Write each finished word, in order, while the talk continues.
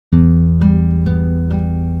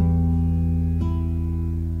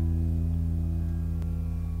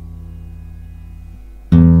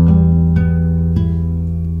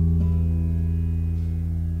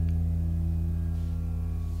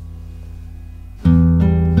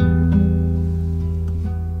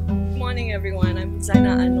morning, everyone. I'm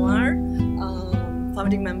Zainah Anwar,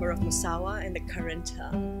 founding member of Musawah and the current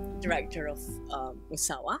director of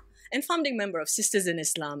Musawah, and founding member of Sisters in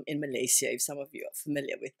Islam in Malaysia, if some of you are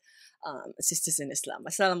familiar with Sisters in Islam.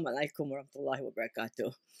 Assalamualaikum warahmatullahi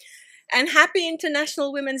wabarakatuh. And happy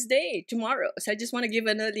International Women's Day tomorrow. So I just want to give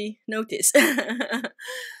an early notice.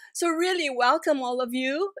 So really welcome all of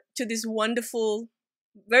you to this wonderful,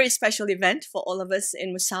 very special event for all of us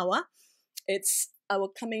in Musawah. It's our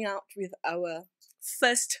coming out with our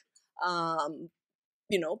first,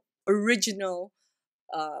 original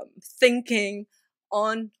thinking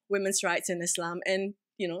on women's rights in Islam, and,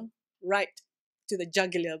 right to the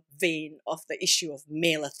jugular vein of the issue of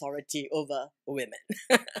male authority over women.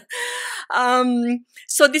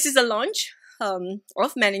 So this is a launch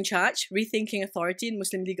of Men in Charge, Rethinking Authority in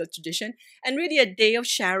Muslim Legal Tradition, and really a day of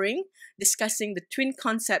sharing, discussing the twin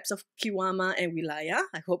concepts of Qiwama and Wilayah.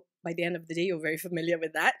 I hope by the end of the day you're very familiar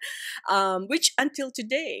with that, which until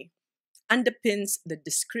today underpins the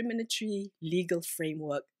discriminatory legal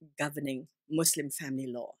framework governing Muslim family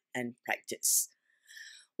law and practice.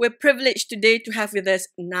 We're privileged today to have with us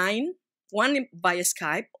one via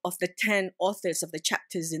Skype, of the 10 authors of the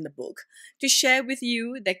chapters in the book, to share with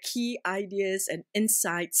you their key ideas and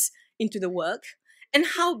insights into the work and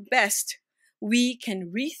how best we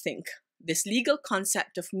can rethink this legal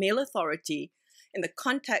concept of male authority in the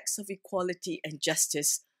context of equality and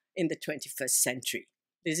justice in the 21st century.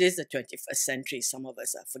 This is the 21st century, some of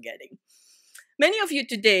us are forgetting. Many of you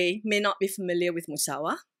today may not be familiar with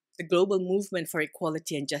Musawah, the global movement for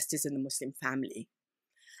equality and justice in the Muslim family.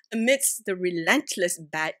 Amidst the relentless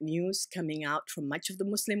bad news coming out from much of the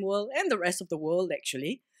Muslim world and the rest of the world,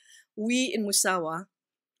 actually, we in Musawah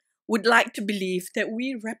would like to believe that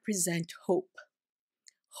we represent hope.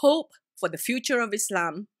 Hope for the future of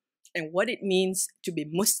Islam and what it means to be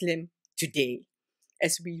Muslim today,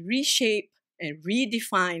 as we reshape and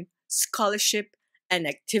redefine scholarship and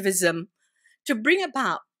activism to bring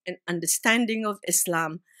about an understanding of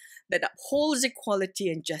Islam that upholds equality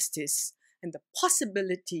and justice and the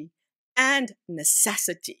possibility and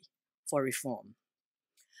necessity for reform.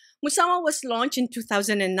 Musawah was launched in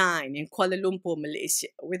 2009 in Kuala Lumpur, Malaysia,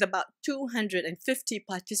 with about 250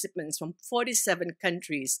 participants from 47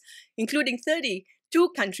 countries, including 32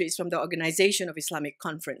 countries from the Organization of Islamic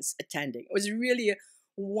Conference attending. It was really a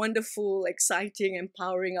wonderful, exciting,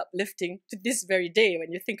 empowering, uplifting to this very day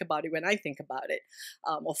when you think about it, when I think about it,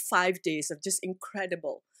 of 5 days of just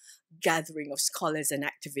incredible gathering of scholars and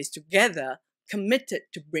activists together, committed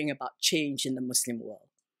to bring about change in the Muslim world.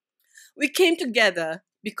 We came together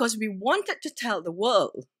because we wanted to tell the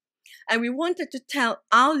world, and we wanted to tell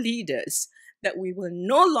our leaders, that we will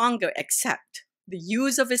no longer accept the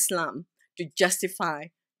use of Islam to justify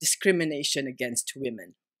discrimination against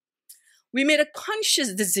women. We made a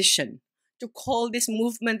conscious decision to call this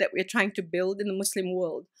movement that we're trying to build in the Muslim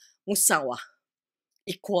world Musawah,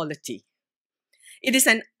 equality. It is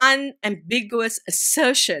an unambiguous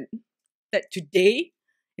assertion that today,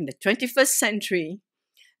 in the 21st century,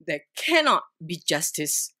 there cannot be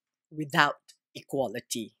justice without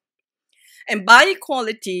equality. And by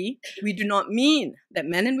equality, we do not mean that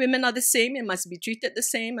men and women are the same and must be treated the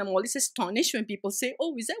same. I'm always astonished when people say,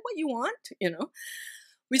 "Oh, is that what you want?"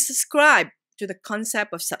 We subscribe to the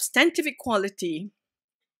concept of substantive equality,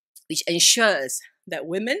 which ensures that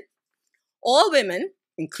women, all women,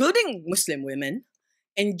 including Muslim women,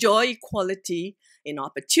 enjoy equality in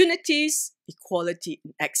opportunities, equality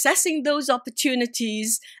in accessing those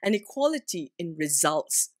opportunities, and equality in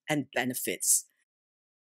results and benefits.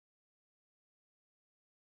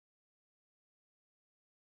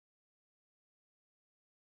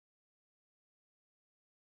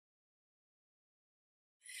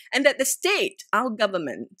 And that the state, our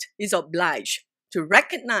government, is obliged to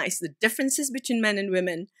recognize the differences between men and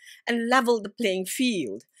women and level the playing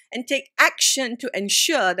field, and take action to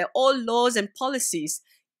ensure that all laws and policies,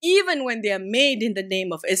 even when they are made in the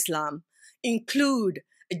name of Islam, include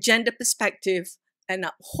a gender perspective and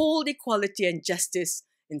uphold equality and justice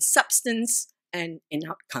in substance and in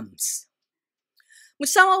outcomes.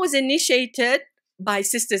 Musawah was initiated by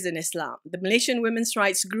Sisters in Islam, the Malaysian women's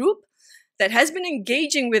rights group that has been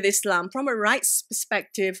engaging with Islam from a rights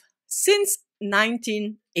perspective since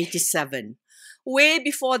 1987, way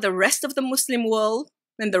before the rest of the Muslim world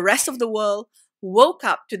and the rest of the world woke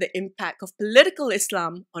up to the impact of political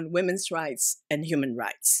Islam on women's rights and human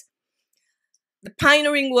rights. The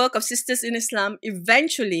pioneering work of Sisters in Islam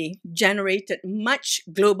eventually generated much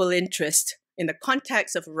global interest in the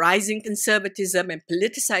context of rising conservatism and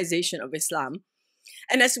politicization of Islam,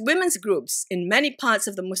 And as women's groups in many parts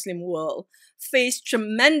of the Muslim world faced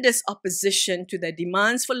tremendous opposition to their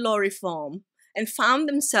demands for law reform and found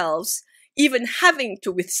themselves even having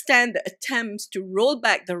to withstand the attempts to roll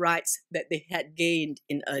back the rights that they had gained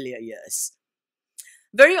in earlier years.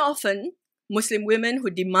 Very often, Muslim women who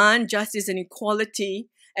demand justice and equality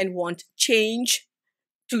and want change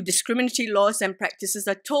to discriminatory laws and practices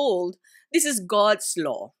are told this is God's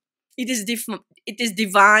law. It is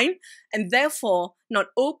divine and therefore not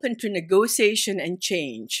open to negotiation and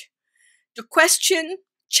change. To question,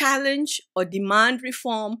 challenge, or demand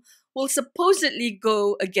reform will supposedly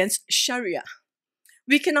go against Sharia.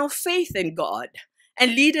 Weaken our faith in God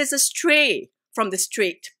and lead us astray from the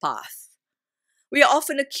straight path. We are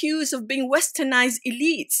often accused of being westernized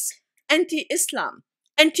elites, anti-Islam,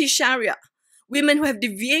 anti-Sharia, women who have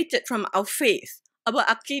deviated from our faith. Our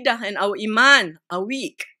aqidah and our iman are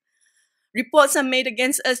weak. Reports are made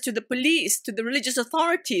against us to the police, to the religious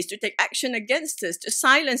authorities, to take action against us, to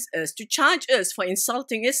silence us, to charge us for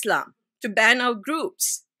insulting Islam, to ban our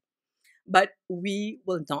groups. But we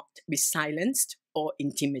will not be silenced or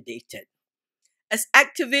intimidated. As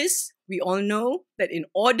activists, we all know that in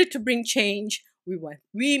order to bring change,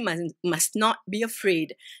 we must not be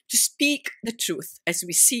afraid to speak the truth as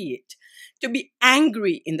we see it, to be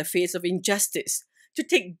angry in the face of injustice, to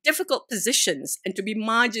take difficult positions, and to be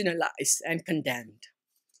marginalized and condemned.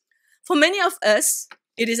 For many of us,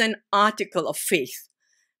 it is an article of faith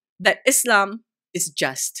that Islam is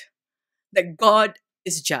just, that God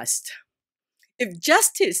is just. If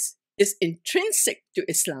justice is intrinsic to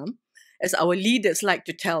Islam, as our leaders like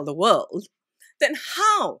to tell the world, then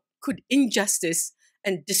how could injustice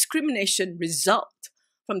and discrimination result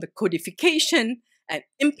from the codification and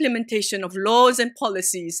implementation of laws and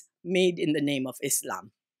policies made in the name of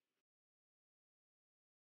Islam?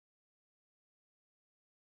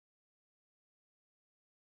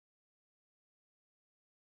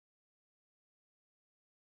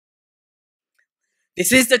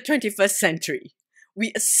 This is the 21st century.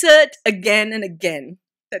 We assert again and again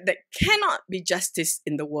that there cannot be justice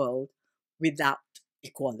in the world without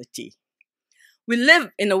equality. We live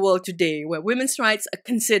in a world today where women's rights are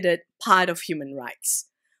considered part of human rights,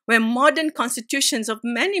 where modern constitutions of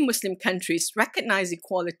many Muslim countries recognize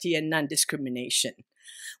equality and non-discrimination,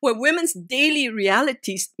 where women's daily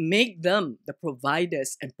realities make them the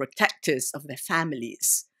providers and protectors of their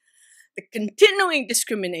families. The continuing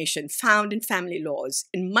discrimination found in family laws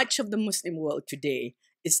in much of the Muslim world today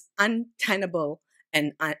is untenable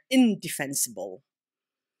and indefensible.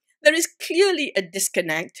 There is clearly a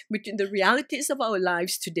disconnect between the realities of our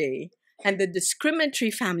lives today and the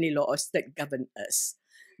discriminatory family laws that govern us.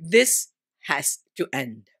 This has to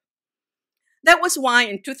end. That was why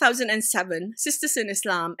in 2007, Sisters in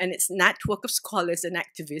Islam and its network of scholars and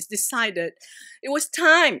activists decided it was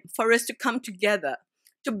time for us to come together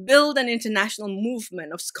to build an international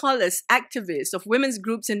movement of scholars, activists, of women's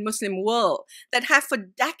groups in Muslim world that have for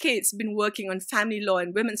decades been working on family law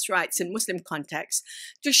and women's rights in Muslim contexts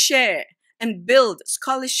to share and build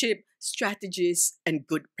scholarship, strategies, and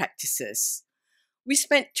good practices. We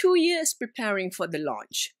spent 2 years preparing for the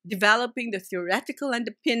launch, developing the theoretical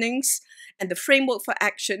underpinnings and the framework for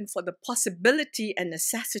action for the possibility and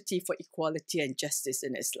necessity for equality and justice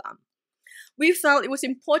in Islam. We felt it was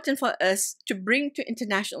important for us to bring to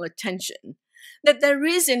international attention that there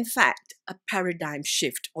is, in fact, a paradigm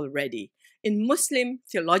shift already in Muslim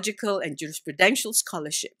theological and jurisprudential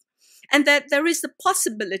scholarship, and that there is the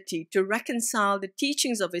possibility to reconcile the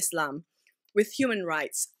teachings of Islam with human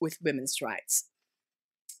rights, with women's rights.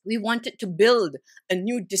 We wanted to build a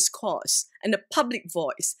new discourse and a public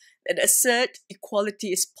voice that assert equality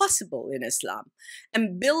is possible in Islam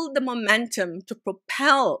and build the momentum to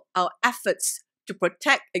propel our efforts to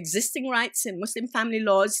protect existing rights in Muslim family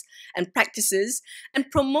laws and practices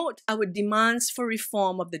and promote our demands for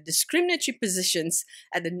reform of the discriminatory positions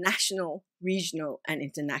at the national, regional, and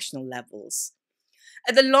international levels.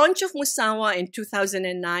 At the launch of Musawah in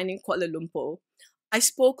 2009 in Kuala Lumpur, I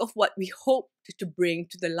spoke of what we hoped to bring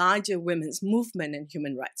to the larger women's movement and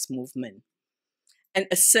human rights movement. An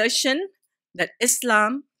assertion that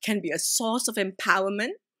Islam can be a source of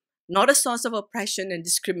empowerment, not a source of oppression and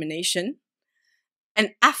discrimination.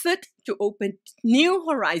 An effort to open new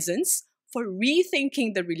horizons for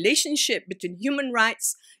rethinking the relationship between human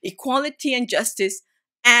rights, equality and justice,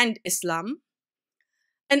 and Islam.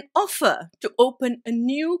 An offer to open a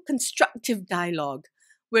new constructive dialogue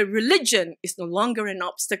where religion is no longer an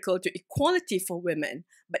obstacle to equality for women,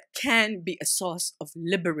 but can be a source of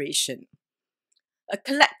liberation. A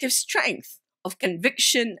collective strength of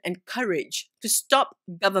conviction and courage to stop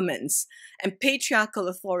governments and patriarchal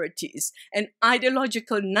authorities and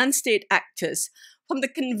ideological non-state actors from the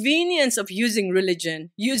convenience of using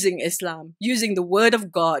religion, using Islam, using the word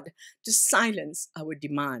of God to silence our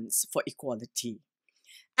demands for equality.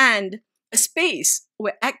 And a space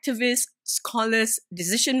where activists, scholars,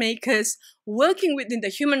 decision makers working within the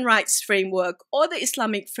human rights framework or the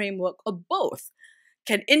Islamic framework or both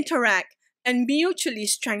can interact and mutually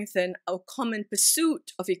strengthen our common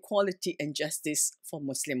pursuit of equality and justice for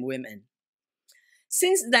Muslim women.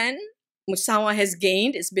 Since then, Musawah has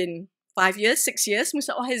gained, it's been 5 years, 6 years,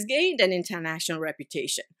 Musawah has gained an international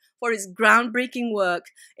reputation for its groundbreaking work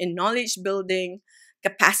in knowledge building,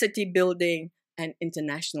 capacity building, and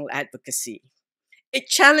international advocacy. It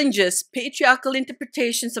challenges patriarchal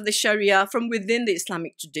interpretations of the Sharia from within the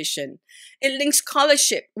Islamic tradition. It links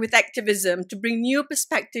scholarship with activism to bring new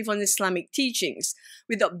perspective on Islamic teachings,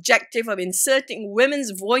 with the objective of inserting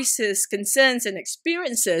women's voices, concerns, and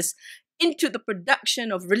experiences into the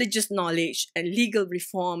production of religious knowledge and legal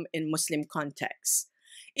reform in Muslim contexts.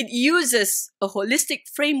 It uses a holistic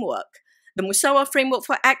framework, the Musawah framework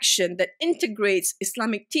for action, that integrates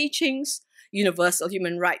Islamic teachings, universal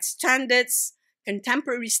human rights standards,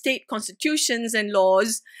 contemporary state constitutions and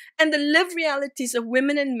laws, and the lived realities of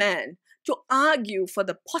women and men to argue for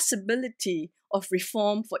the possibility of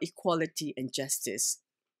reform for equality and justice.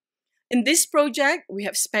 In this project, we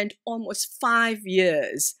have spent almost 5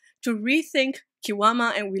 years to rethink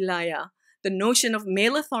Qiwama and Wilaya, the notion of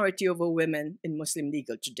male authority over women in Muslim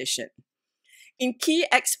legal tradition. In key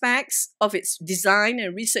aspects of its design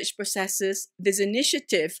and research processes, this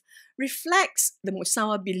initiative reflects the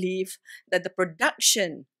Musawah belief that the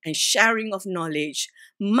production and sharing of knowledge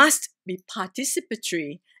must be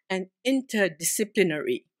participatory and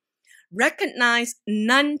interdisciplinary, recognize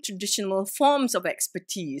non-traditional forms of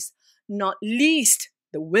expertise, not least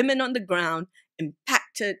the women on the ground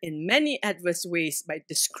impacted in many adverse ways by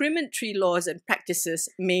discriminatory laws and practices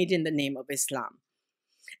made in the name of Islam.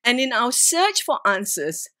 And in our search for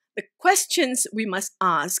answers, the questions we must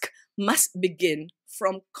ask must begin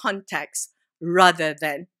from context rather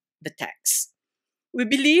than the text. We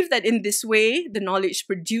believe that in this way, the knowledge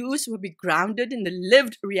produced will be grounded in the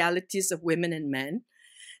lived realities of women and men.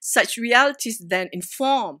 Such realities then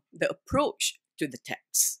inform the approach to the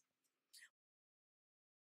text.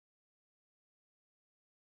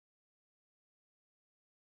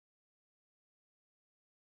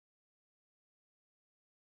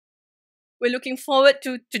 We're looking forward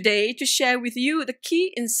to today to share with you the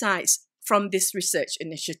key insights from this research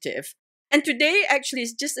initiative. And today actually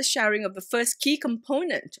is just a sharing of the first key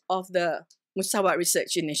component of the Musawah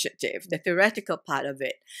Research Initiative, the theoretical part of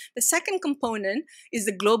it. The second component is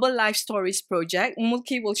the Global Life Stories Project.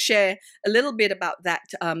 Mulki will share a little bit about that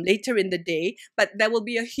later in the day, but there will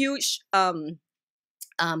be a huge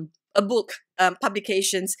book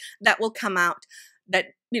publications that will come out that,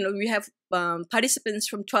 we have participants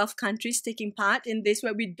from 12 countries taking part in this,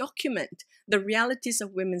 where we document the realities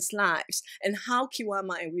of women's lives and how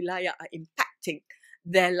Qiwama and Wilaya are impacting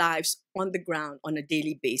their lives on the ground on a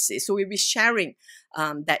daily basis. So we'll be sharing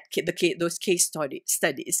those case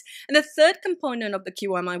studies. And the third component of the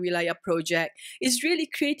Qiwama Wilaya project is really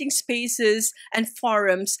creating spaces and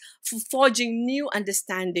forums for forging new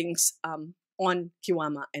understandings on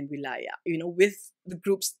Qiwama and Wilaya, with the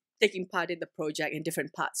groups taking part in the project in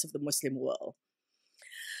different parts of the Muslim world.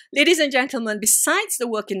 Ladies and gentlemen, besides the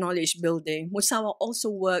work in knowledge building, Musawah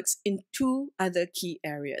also works in 2 other key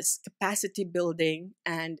areas: capacity building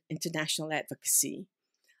and international advocacy.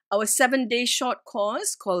 Our 7-day short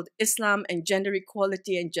course called Islam and Gender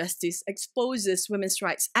Equality and Justice exposes women's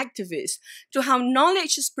rights activists to how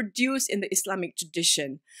knowledge is produced in the Islamic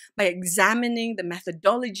tradition by examining the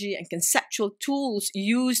methodology and conceptual tools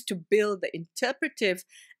used to build the interpretive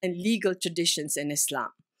and legal traditions in Islam.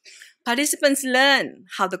 Participants learn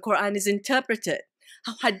how the Quran is interpreted,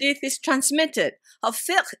 how hadith is transmitted, how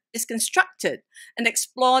fiqh is constructed, and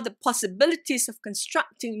explore the possibilities of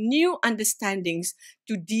constructing new understandings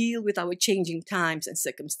to deal with our changing times and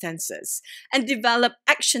circumstances, and develop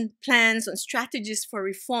action plans on strategies for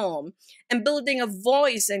reform and building a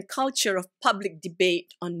voice and culture of public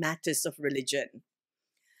debate on matters of religion.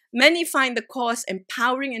 Many find the course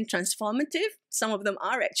empowering and transformative. Some of them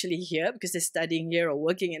are actually here because they're studying here or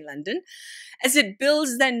working in London, as it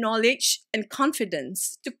builds their knowledge and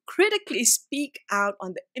confidence to critically speak out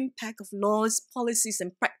on the impact of laws, policies,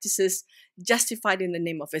 and practices justified in the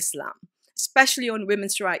name of Islam, especially on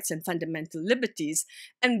women's rights and fundamental liberties,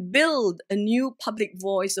 and build a new public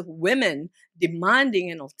voice of women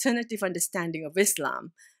demanding an alternative understanding of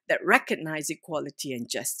Islam that recognize equality and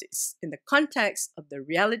justice in the context of the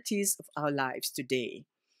realities of our lives today.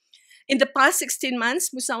 In the past 16 months,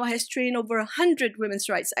 Musawah has trained over 100 women's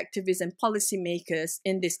rights activists and policymakers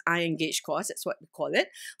in this I Engage course, that's what we call it,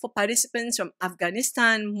 for participants from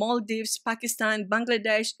Afghanistan, Maldives, Pakistan,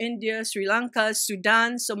 Bangladesh, India, Sri Lanka,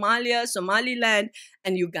 Sudan, Somalia, Somaliland,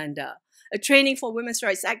 and Uganda. A training for women's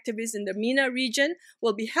rights activists in the MENA region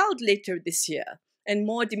will be held later this year. And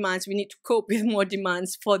more demands, we need to cope with more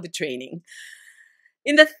demands for the training.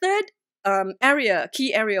 In the third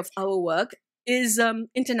key area of our work is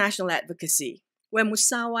international advocacy, where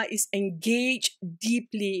Musawah is engaged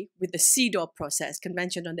deeply with the CEDAW process,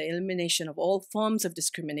 Convention on the Elimination of All Forms of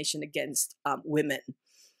Discrimination Against Women.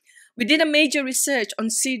 We did a major research on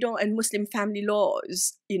CEDAW and Muslim family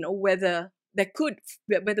laws, whether we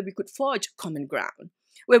could forge common ground,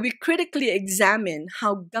 where we critically examine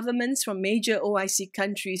how governments from major OIC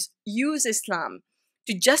countries use Islam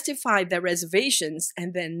to justify their reservations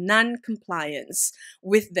and their non-compliance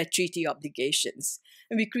with their treaty obligations.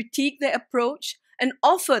 And we critique their approach and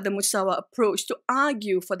offer the Musawah approach to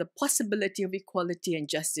argue for the possibility of equality and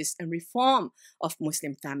justice and reform of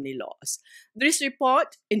Muslim family laws. This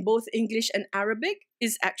report, in both English and Arabic,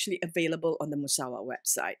 is actually available on the Musawah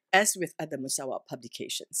website, as with other Musawah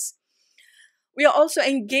publications. We are also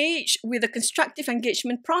engaged with the constructive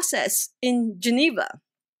engagement process in Geneva.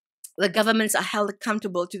 The governments are held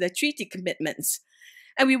accountable to their treaty commitments.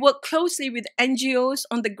 And we work closely with NGOs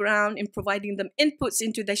on the ground in providing them inputs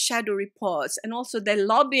into their shadow reports and also their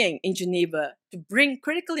lobbying in Geneva to bring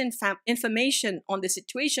critical information on the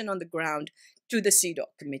situation on the ground to the CEDAW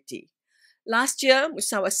committee. Last year,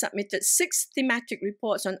 Musawah submitted 6 thematic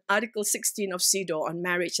reports on Article 16 of CEDAW on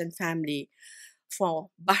marriage and family for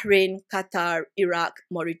Bahrain, Qatar, Iraq,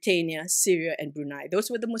 Mauritania, Syria, and Brunei. Those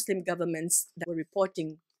were the Muslim governments that were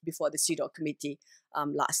reporting before the CEDAW committee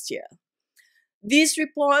last year. These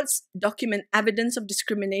reports document evidence of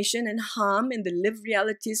discrimination and harm in the lived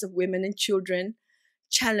realities of women and children,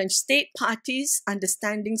 challenge state parties'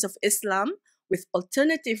 understandings of Islam with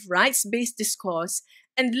alternative rights-based discourse,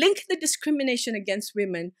 and link the discrimination against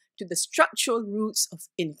women to the structural roots of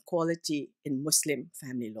inequality in Muslim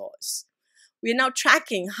family laws. We are now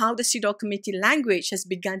tracking how the CEDAW committee language has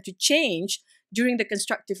begun to change during the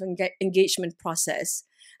constructive engagement process,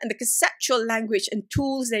 and the conceptual language and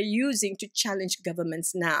tools they're using to challenge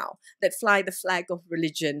governments now that fly the flag of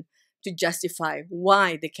religion to justify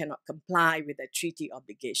why they cannot comply with their treaty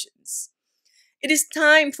obligations. It is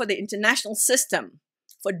time for the international system,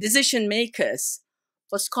 for decision makers,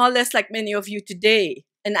 for scholars like many of you today,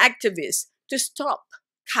 and activists to stop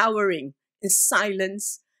cowering in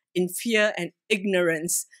silence, in fear and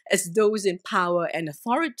ignorance as those in power and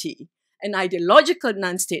authority and ideological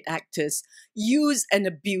non-state actors use and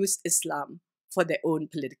abuse Islam for their own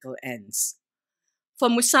political ends. For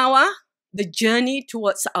Musawah, the journey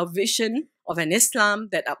towards our vision of an Islam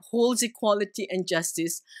that upholds equality and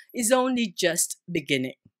justice is only just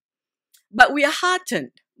beginning. But we are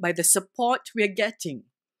heartened by the support we are getting.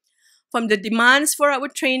 From the demands for our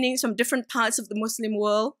trainings from different parts of the Muslim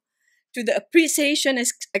world, to the appreciation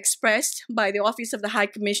expressed by the Office of the High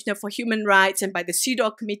Commissioner for Human Rights and by the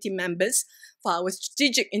CEDAW committee members for our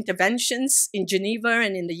strategic interventions in Geneva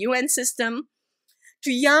and in the UN system,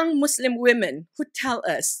 to young Muslim women who tell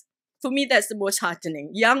us, for me that's the most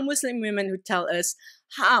heartening, young Muslim women who tell us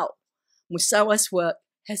how Musawah's work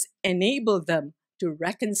has enabled them to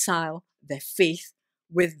reconcile their faith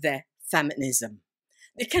with their feminism.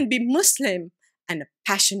 They can be Muslim and a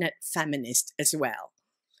passionate feminist as well.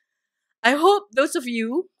 I hope those of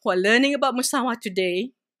you who are learning about Musawah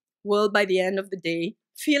today will, by the end of the day,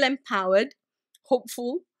 feel empowered,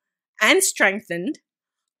 hopeful, and strengthened,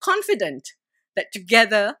 confident that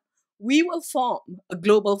together we will form a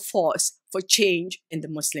global force for change in the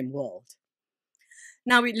Muslim world.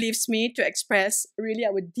 Now it leaves me to express really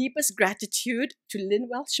our deepest gratitude to Lynn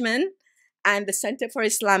Welshman and the Center for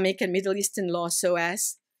Islamic and Middle Eastern Law,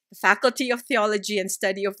 SOAS, the Faculty of Theology and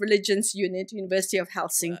Study of Religions Unit, University of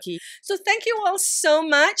Helsinki. So thank you all so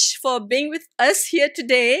much for being with us here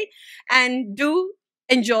today, and do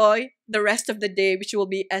enjoy the rest of the day, which will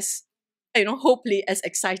be as, hopefully as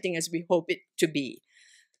exciting as we hope it to be.